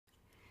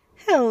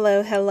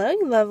Hello, hello,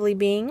 you lovely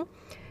being.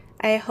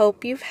 I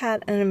hope you've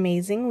had an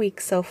amazing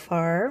week so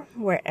far,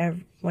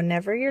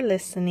 whenever you're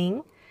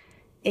listening.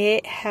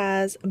 It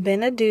has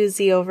been a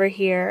doozy over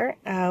here.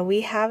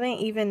 We haven't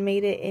even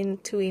made it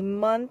into a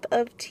month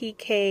of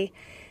TK,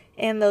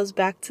 and those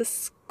back to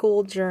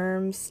school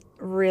germs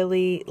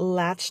really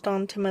latched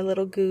onto my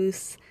little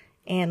goose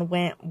and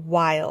went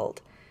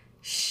wild.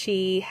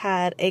 She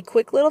had a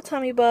quick little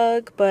tummy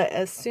bug, but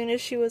as soon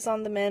as she was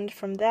on the mend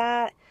from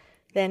that,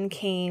 then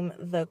came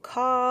the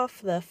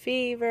cough, the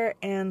fever,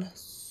 and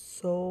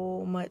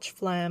so much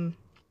phlegm.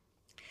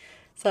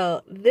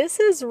 So this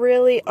is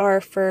really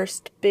our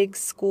first big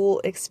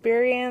school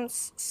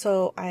experience,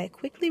 so I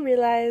quickly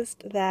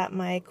realized that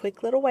my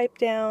quick little wipe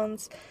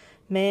downs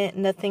meant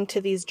nothing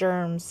to these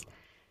germs.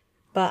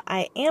 But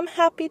I am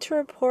happy to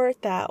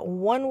report that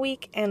 1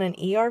 week and an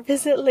ER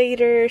visit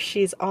later,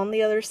 she's on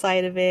the other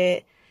side of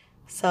it.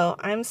 So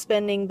I'm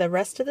spending the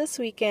rest of this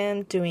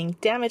weekend doing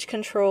damage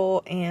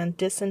control and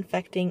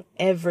disinfecting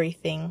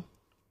everything.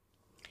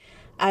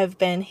 I've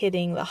been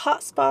hitting the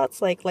hot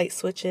spots like light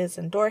switches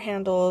and door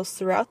handles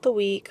throughout the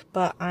week,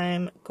 but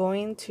I'm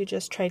going to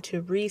just try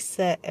to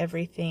reset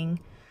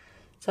everything.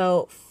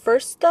 So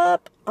first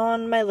up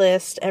on my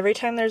list, every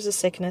time there's a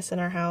sickness in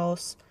our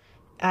house,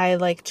 I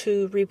like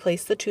to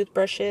replace the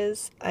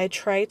toothbrushes. I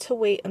try to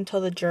wait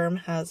until the germ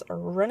has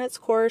run its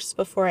course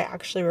before I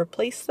actually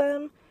replace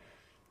them.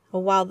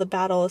 While the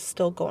battle is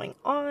still going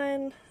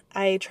on,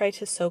 I try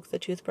to soak the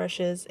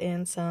toothbrushes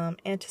in some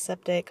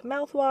antiseptic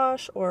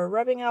mouthwash or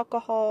rubbing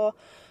alcohol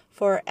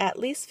for at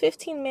least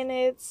 15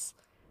 minutes.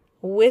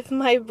 With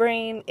my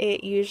brain,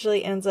 it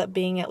usually ends up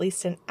being at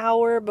least an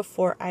hour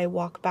before I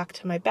walk back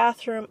to my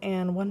bathroom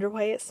and wonder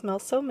why it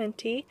smells so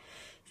minty.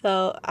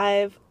 So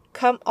I've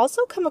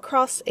also come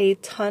across a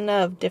ton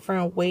of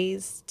different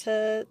ways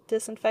to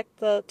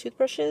disinfect the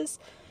toothbrushes,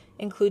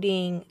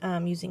 including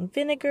using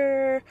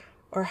vinegar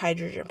or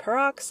hydrogen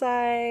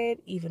peroxide,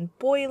 even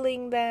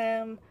boiling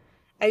them.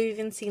 I've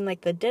even seen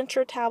like the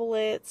denture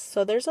tablets.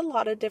 So there's a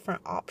lot of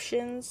different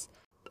options.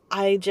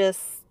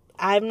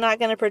 I'm not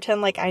going to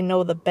pretend like I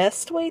know the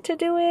best way to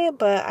do it,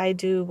 but I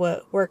do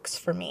what works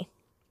for me.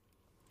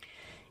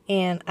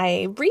 And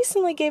I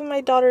recently gave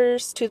my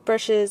daughter's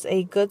toothbrushes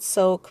a good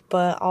soak,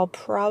 but I'll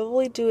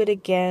probably do it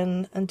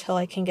again until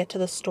I can get to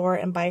the store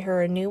and buy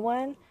her a new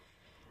one.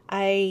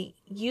 I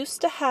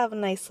used to have a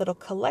nice little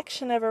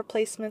collection of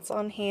replacements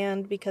on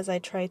hand because I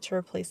tried to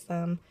replace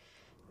them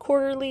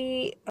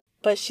quarterly,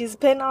 but she's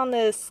been on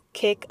this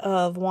kick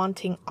of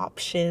wanting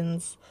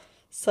options.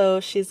 So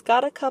she's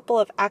got a couple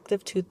of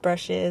active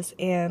toothbrushes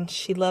and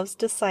she loves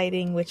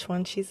deciding which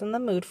one she's in the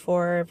mood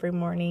for every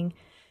morning.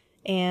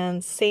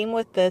 And same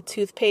with the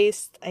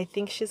toothpaste. I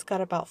think she's got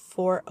about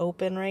 4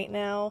 open right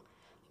now.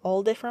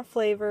 All different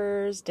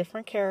flavors,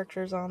 different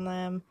characters on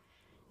them.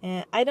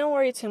 And I don't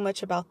worry too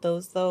much about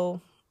those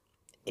though.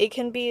 It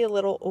can be a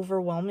little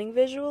overwhelming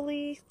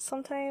visually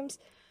sometimes.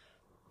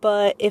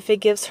 But if it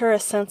gives her a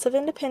sense of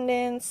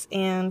independence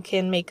and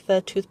can make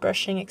the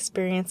toothbrushing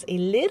experience a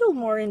little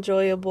more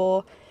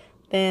enjoyable,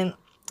 then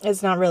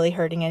it's not really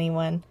hurting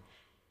anyone.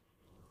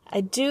 I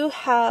do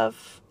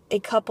have a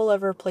couple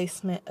of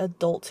replacement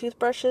adult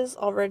toothbrushes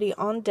already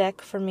on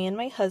deck for me and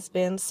my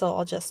husband, so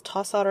I'll just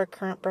toss out our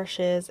current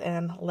brushes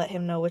and let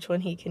him know which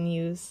one he can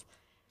use.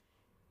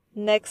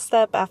 Next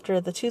up,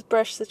 after the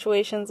toothbrush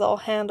situation's all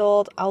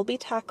handled, I'll be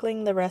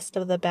tackling the rest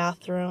of the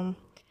bathroom.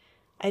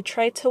 I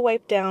try to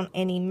wipe down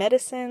any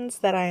medicines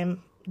that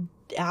I'm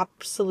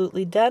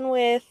absolutely done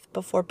with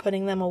before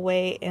putting them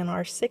away in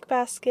our sick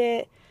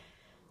basket.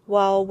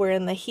 While we're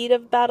in the heat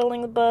of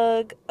battling the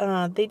bug,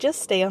 they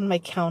just stay on my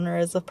counter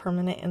as a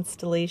permanent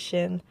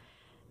installation.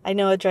 I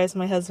know it drives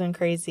my husband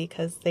crazy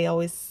because they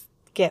always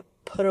get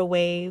put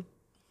away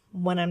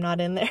when I'm not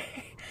in there.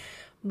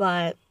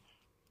 But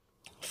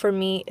for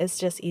me, it's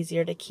just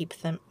easier to keep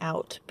them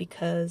out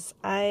because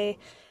the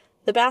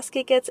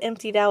basket gets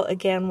emptied out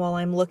again while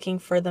I'm looking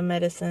for the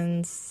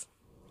medicines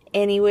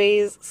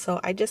anyways, so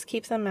I just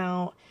keep them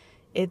out.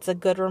 It's a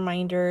good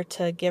reminder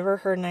to give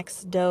her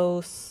next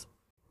dose.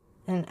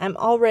 And I'm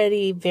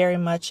already very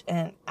much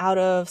an out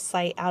of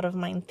sight, out of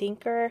mind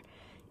thinker.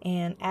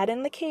 And add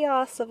in the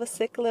chaos of a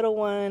sick little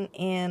one,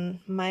 and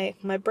my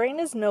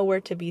brain is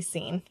nowhere to be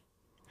seen.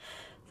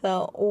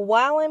 So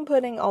while I'm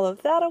putting all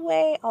of that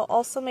away, I'll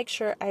also make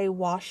sure I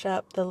wash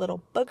up the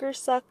little booger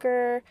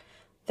sucker.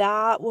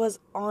 That was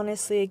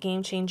honestly a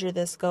game changer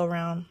this go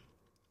round.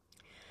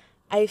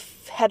 I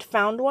had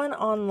found one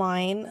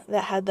online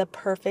that had the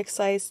perfect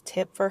size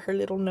tip for her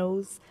little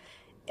nose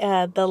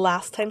the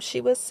last time she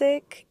was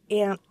sick,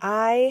 and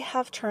I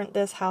have turned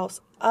this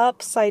house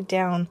upside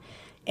down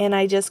and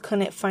I just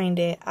couldn't find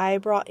it. I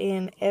brought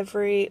in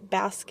every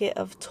basket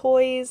of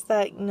toys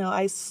that,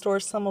 I store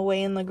some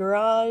away in the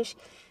garage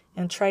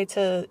and tried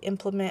to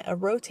implement a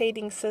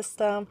rotating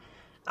system.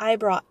 I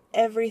brought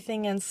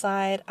everything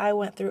inside. I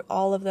went through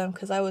all of them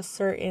because I was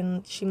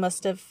certain she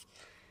must have,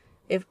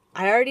 if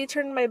I already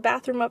turned my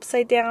bathroom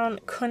upside down,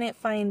 couldn't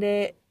find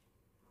it.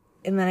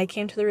 And then I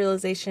came to the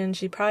realization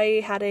she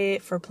probably had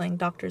it for playing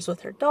doctors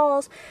with her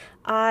dolls.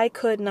 I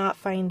could not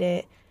find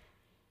it.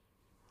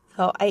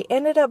 So I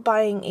ended up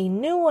buying a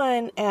new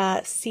one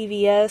at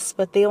CVS,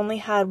 but they only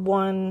had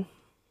one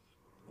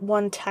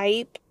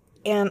type.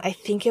 And I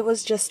think it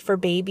was just for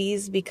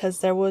babies because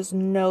there was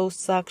no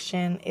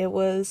suction. It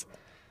was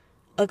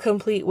a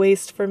complete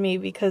waste for me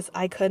because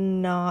I could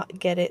not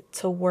get it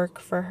to work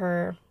for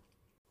her.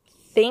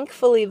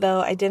 Thankfully,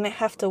 though, I didn't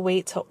have to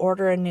wait to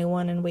order a new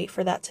one and wait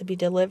for that to be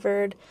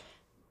delivered.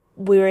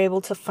 We were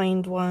able to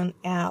find one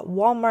at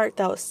Walmart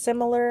that was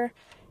similar,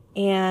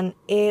 and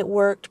it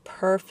worked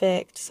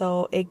perfect.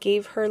 So it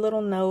gave her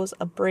little nose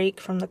a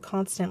break from the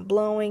constant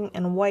blowing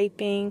and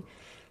wiping.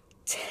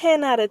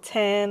 10 out of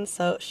 10.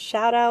 So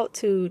shout out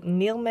to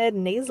Neilmed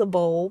Nasal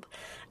Bulb.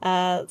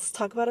 Let's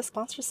talk about a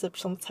sponsorship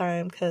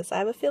sometime because I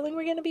have a feeling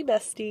we're going to be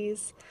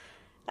besties.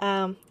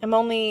 I'm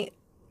only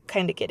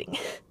kind of kidding.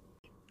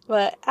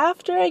 But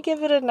after I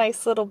give it a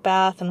nice little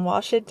bath and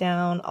wash it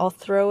down, I'll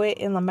throw it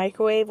in the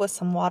microwave with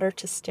some water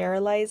to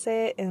sterilize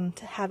it and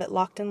to have it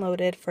locked and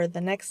loaded for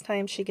the next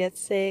time she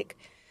gets sick.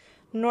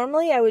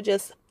 Normally I would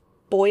just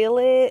boil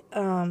it.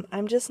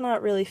 I'm just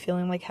not really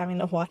feeling like having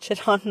to watch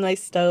it on my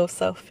stove.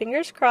 So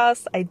fingers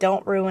crossed I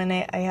don't ruin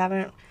it.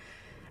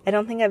 I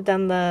don't think I've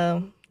done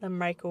the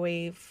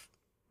microwave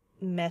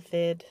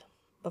method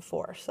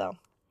before. So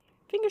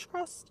fingers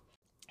crossed.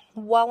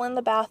 While in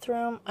the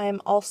bathroom,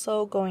 I'm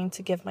also going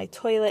to give my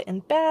toilet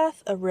and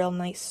bath a real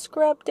nice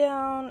scrub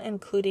down,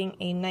 including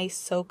a nice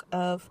soak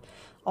of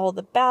all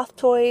the bath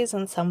toys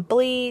and some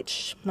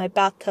bleach. My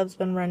bathtub's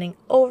been running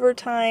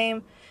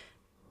overtime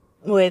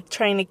with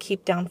trying to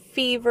keep down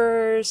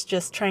fevers,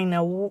 just trying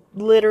to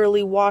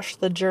literally wash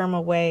the germ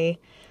away.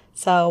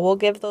 So we'll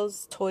give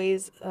those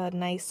toys a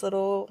nice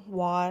little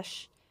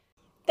wash.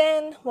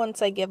 Then,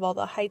 once I give all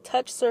the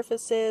high-touch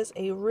surfaces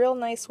a real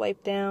nice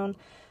wipe down,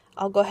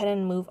 I'll go ahead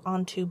and move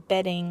on to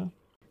bedding.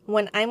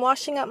 When I'm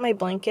washing up my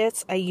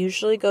blankets, I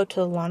usually go to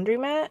the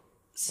laundromat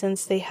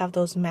since they have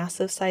those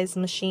massive size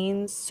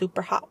machines,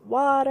 super hot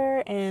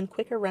water, and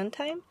quicker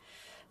runtime.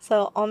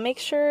 So I'll make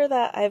sure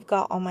that I've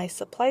got all my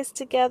supplies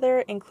together,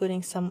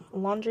 including some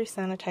laundry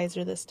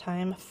sanitizer this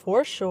time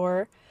for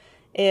sure.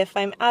 If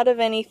I'm out of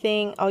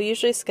anything, I'll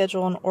usually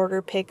schedule an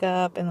order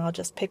pickup and I'll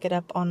just pick it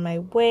up on my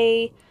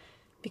way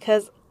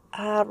because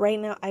right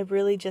now, I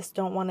really just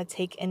don't want to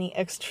take any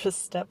extra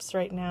steps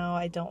right now.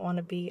 I don't want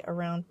to be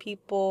around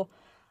people.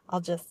 I'll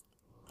just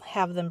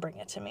have them bring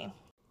it to me.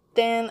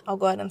 Then I'll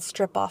go ahead and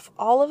strip off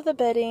all of the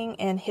bedding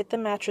and hit the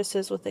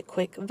mattresses with a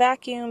quick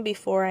vacuum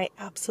before I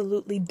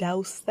absolutely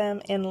douse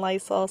them in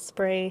Lysol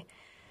spray.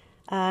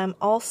 I'm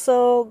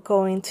also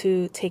going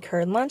to take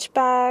her lunch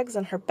bags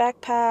and her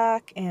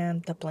backpack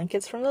and the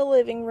blankets from the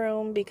living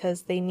room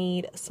because they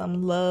need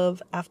some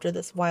love after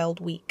this wild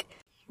week.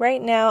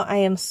 Right now, I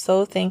am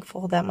so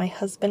thankful that my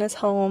husband is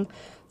home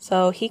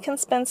so he can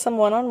spend some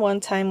one-on-one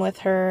time with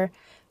her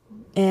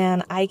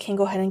and I can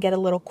go ahead and get a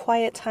little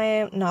quiet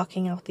time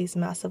knocking out these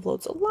massive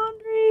loads of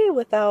laundry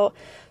without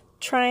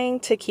trying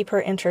to keep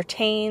her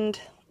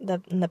entertained.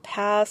 In the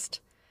past,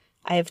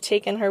 I have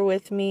taken her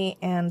with me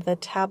and the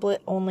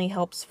tablet only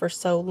helps for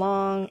so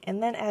long,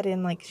 and then add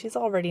in like she's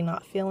already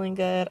not feeling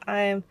good.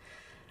 I'm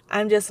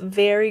just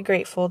very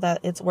grateful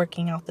that it's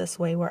working out this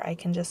way where I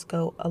can just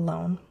go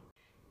alone.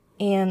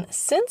 And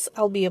since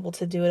I'll be able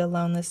to do it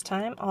alone this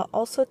time, I'll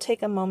also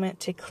take a moment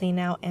to clean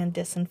out and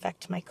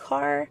disinfect my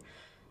car.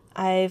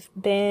 I've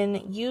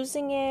been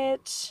using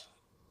it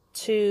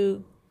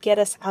to get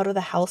us out of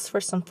the house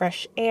for some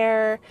fresh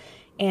air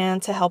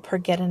and to help her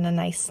get in a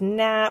nice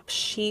nap.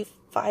 She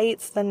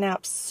fights the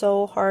nap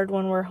so hard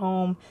when we're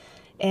home,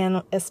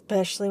 and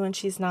especially when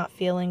she's not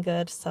feeling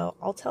good. So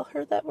I'll tell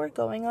her that we're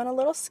going on a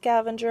little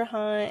scavenger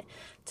hunt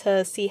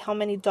to see how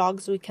many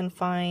dogs we can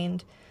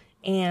find,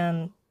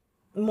 and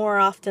more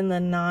often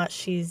than not,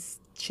 she's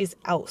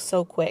out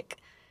so quick.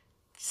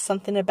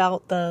 Something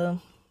about the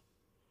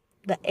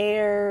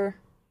air,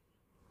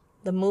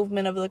 the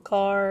movement of the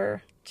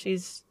car.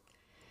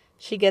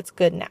 She gets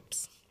good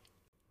naps.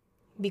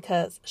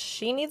 Because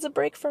she needs a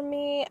break from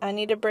me, I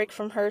need a break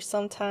from her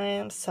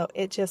sometimes, so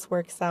it just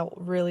works out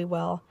really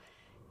well.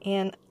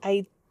 And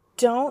I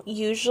don't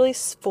usually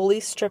fully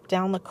strip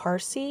down the car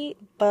seat,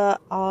 but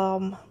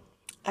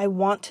I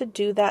want to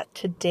do that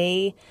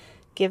today.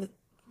 Give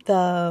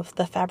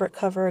the fabric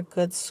cover a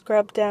good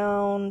scrub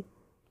down,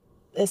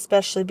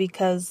 especially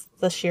because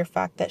the sheer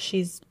fact that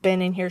she's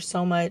been in here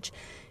so much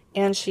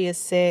and she is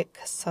sick.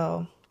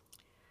 So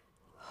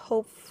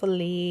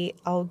hopefully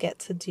I'll get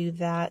to do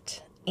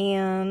that.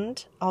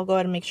 And I'll go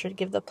ahead and make sure to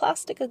give the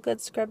plastic a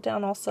good scrub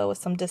down also with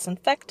some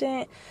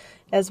disinfectant,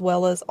 as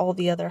well as all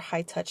the other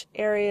high touch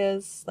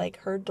areas like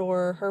her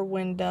door, her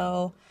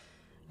window,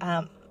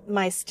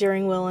 my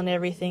steering wheel and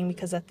everything,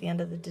 because at the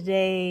end of the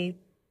day,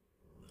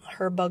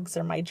 her bugs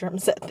are my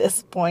germs at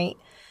this point.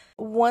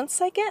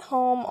 Once I get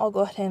home, I'll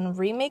go ahead and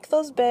remake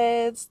those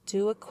beds,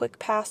 do a quick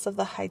pass of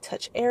the high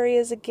touch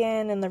areas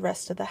again and the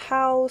rest of the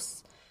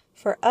house,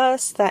 For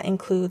us, that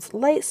includes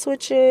light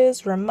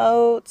switches,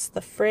 remotes,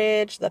 the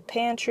fridge, the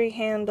pantry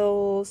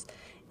handles,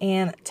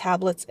 and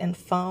tablets and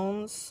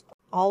phones,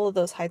 all of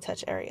those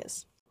high-touch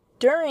areas.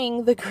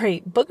 During the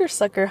Great Booger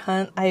Sucker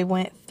Hunt, I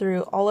went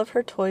through all of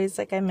her toys,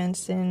 like I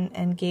mentioned,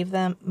 and gave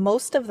them,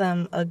 most of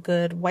them, a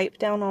good wipe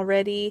down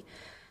already.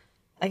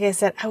 Like I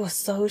said, I was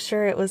so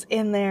sure it was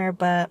in there,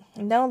 but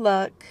no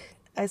luck.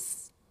 I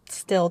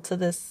still, to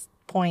this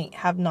point,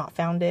 have not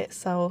found it,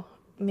 so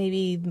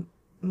maybe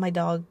my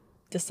dog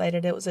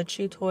decided it was a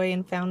chew toy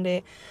and found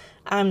it.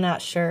 I'm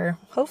not sure.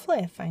 Hopefully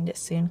I find it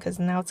soon, because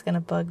now it's going to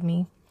bug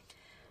me.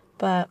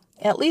 But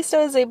at least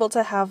I was able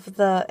to have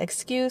the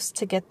excuse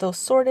to get those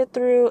sorted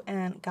through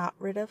and got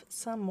rid of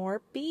some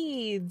more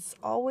beads.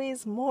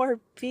 Always more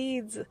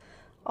beads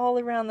all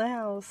around the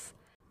house.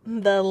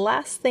 The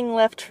last thing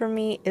left for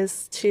me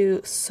is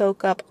to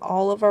soak up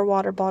all of our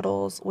water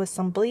bottles with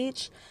some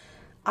bleach.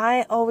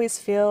 I always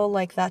feel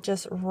like that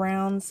just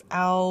rounds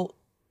out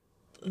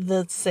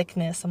the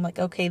sickness. I'm like,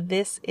 okay,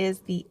 this is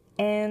the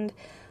end.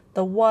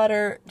 The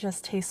water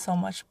just tastes so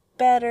much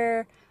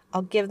better.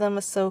 I'll give them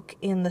a soak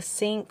in the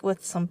sink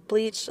with some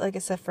bleach, like I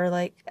said, for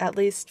like at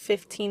least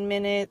 15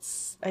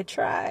 minutes. I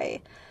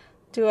try.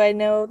 Do I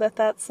know that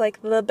that's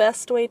like the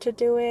best way to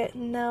do it?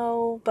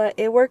 No, but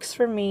it works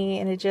for me,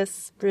 and it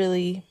just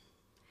really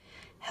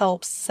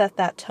helps set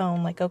that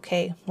tone. Like,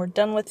 okay, we're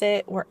done with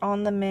it. We're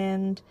on the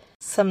mend.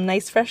 Some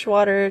nice fresh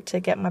water to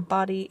get my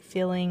body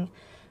feeling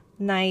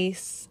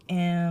nice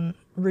and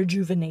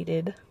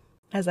rejuvenated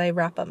as I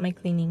wrap up my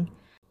cleaning.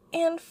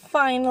 And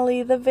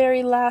finally, the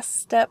very last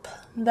step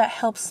that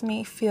helps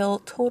me feel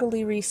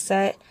totally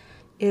reset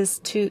is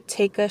to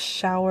take a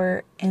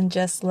shower and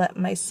just let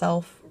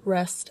myself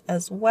rest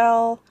as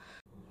well.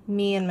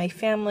 Me and my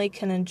family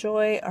can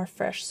enjoy our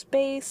fresh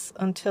space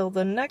until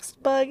the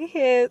next bug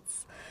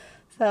hits.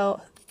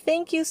 So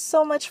thank you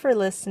so much for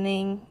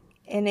listening.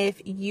 And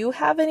if you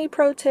have any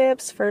pro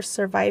tips for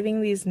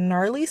surviving these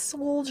gnarly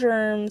swole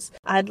germs,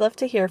 I'd love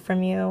to hear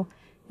from you.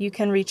 You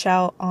can reach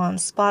out on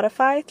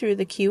Spotify through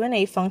the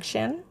Q&A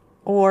function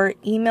or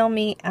email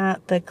me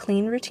at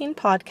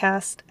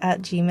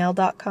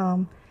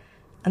thecleanroutinepodcast@gmail.com.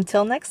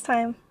 Until next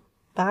time,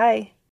 bye.